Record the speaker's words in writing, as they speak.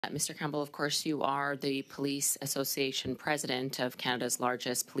Mr. Campbell, of course, you are the Police Association President of Canada's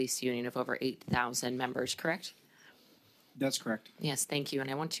largest police union of over 8,000 members, correct? That's correct. Yes, thank you. And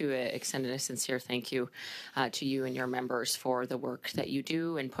I want to extend a sincere thank you to you and your members for the work that you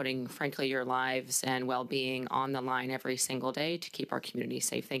do and putting, frankly, your lives and well-being on the line every single day to keep our community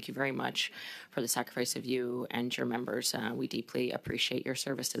safe. Thank you very much for the sacrifice of you and your members. We deeply appreciate your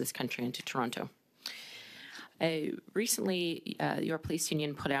service to this country and to Toronto. Recently, your police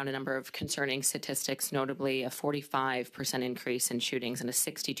union put out a number of concerning statistics, notably a 45% increase in shootings and a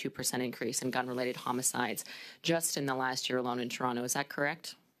 62% increase in gun-related homicides just in the last year alone in Toronto. Is that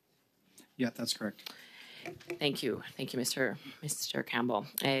correct? Yeah, that's correct. Thank you. Thank you, Mr. Campbell.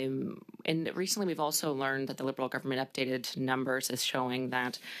 And recently, we've also learned that the Liberal government updated numbers is showing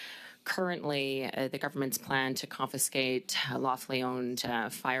that currently, the government's plan to confiscate lawfully owned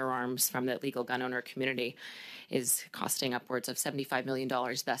firearms from the legal gun owner community is costing upwards of $75 million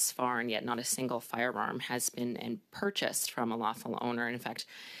thus far, and yet not a single firearm has been purchased from a lawful owner. And in fact,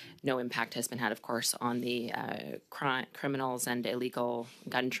 no impact has been had, of course, on the criminals and illegal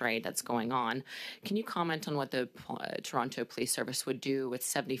gun trade that's going on. Can you comment on what the Toronto Police Service would do with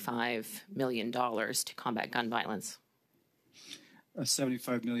 $75 million to combat gun violence?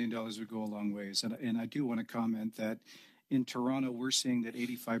 $75 million would go a long ways. And I do want to comment that in Toronto, we're seeing that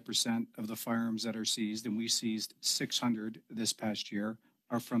 85% of the firearms that are seized, and we seized 600 this past year,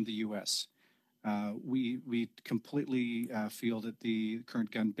 are from the U.S. We completely feel that the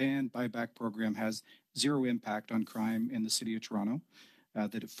current gun ban buyback program has zero impact on crime in the city of Toronto,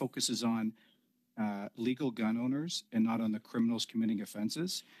 that it focuses on legal gun owners and not on the criminals committing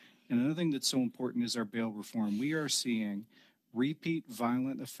offenses. And another thing that's so important is our bail reform. We are seeing repeat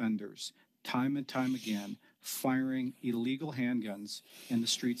violent offenders time and time again firing illegal handguns in the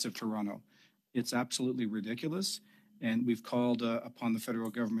streets of Toronto. It's absolutely ridiculous, and we've called upon the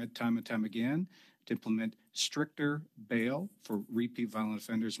federal government time and time again to implement stricter bail for repeat violent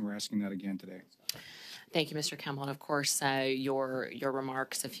offenders, and we're asking that again today. Thank you, Mr. Campbell. And of course, your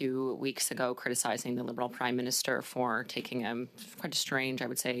remarks a few weeks ago criticizing the Liberal Prime Minister for taking quite a strange, I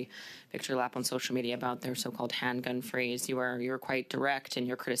would say, victory lap on social media about their so-called handgun freeze. You were quite direct in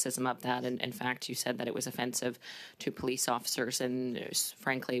your criticism of that. And in fact, you said that it was offensive to police officers. And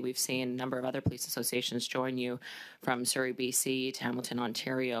frankly, we've seen a number of other police associations join you from Surrey, BC to Hamilton,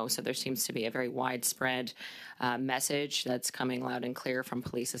 Ontario. So there seems to be a very widespread message that's coming loud and clear from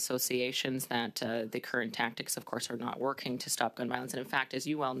police associations that the current tactics, of course, are not working to stop gun violence. And in fact, as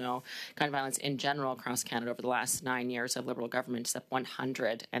you well know, gun violence in general across Canada over the last 9 years of Liberal government is up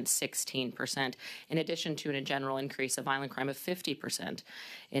 116%, in addition to a general increase of violent crime of 50%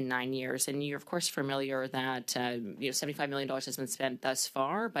 in 9 years. And you're, of course, familiar that $75 million has been spent thus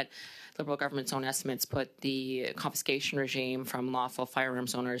far, but Liberal government's own estimates put the confiscation regime from lawful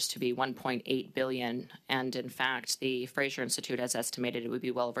firearms owners to be $1.8 billion. And in fact, the Fraser Institute has estimated it would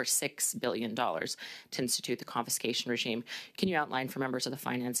be well over $6 billion to institute the confiscation regime. Can you outline for members of the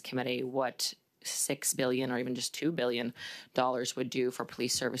Finance Committee what $6 billion or even just $2 billion would do for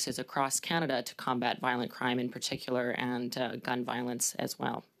police services across Canada to combat violent crime in particular and gun violence as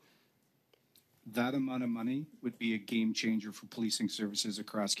well? That amount of money would be a game changer for policing services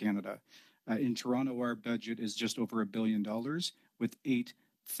across Canada. In Toronto, our budget is just over $1 billion with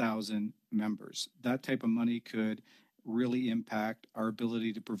 8,000 members. That type of money could really impact our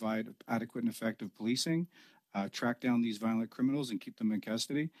ability to provide adequate and effective policing, track down these violent criminals and keep them in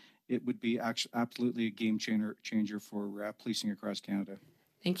custody. It would be absolutely a game changer for policing across Canada.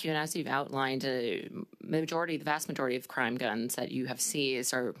 Thank you. And as you've outlined, the vast majority of crime guns that you have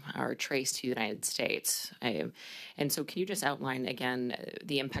seized are traced to the United States. And so can you just outline again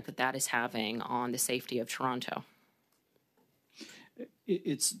the impact that is having on the safety of Toronto?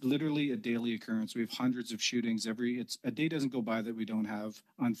 It's literally a daily occurrence. We have hundreds of shootings a day doesn't go by that we don't have,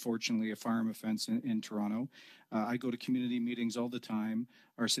 unfortunately, a firearm offense in Toronto. I go to community meetings all the time.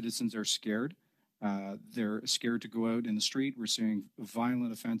 Our citizens are scared. They're scared to go out in the street. We're seeing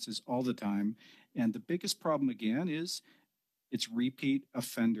violent offenses all the time. And the biggest problem, again, is it's repeat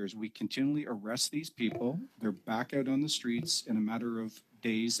offenders. We continually arrest these people. They're back out on the streets in a matter of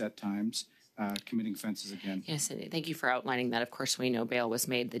days at times, committing offenses again. Yes, thank you for outlining that. Of course, we know bail was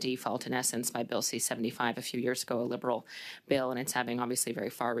made the default, in essence, by Bill C-75 a few years ago, a Liberal bill, and it's having obviously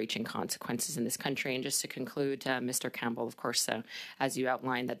very far-reaching consequences in this country. And just to conclude, Mr. Campbell, of course, as you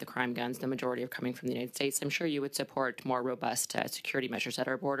outlined that the crime guns, the majority are coming from the United States, I'm sure you would support more robust security measures at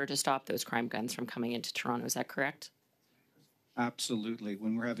our border to stop those crime guns from coming into Toronto. Is that correct? Absolutely.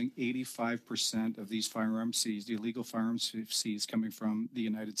 When we're having 85% of these firearms seized, illegal firearms seized coming from the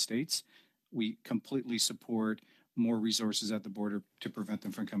United States, we completely support more resources at the border to prevent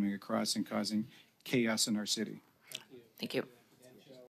them from coming across and causing chaos in our city. Thank you.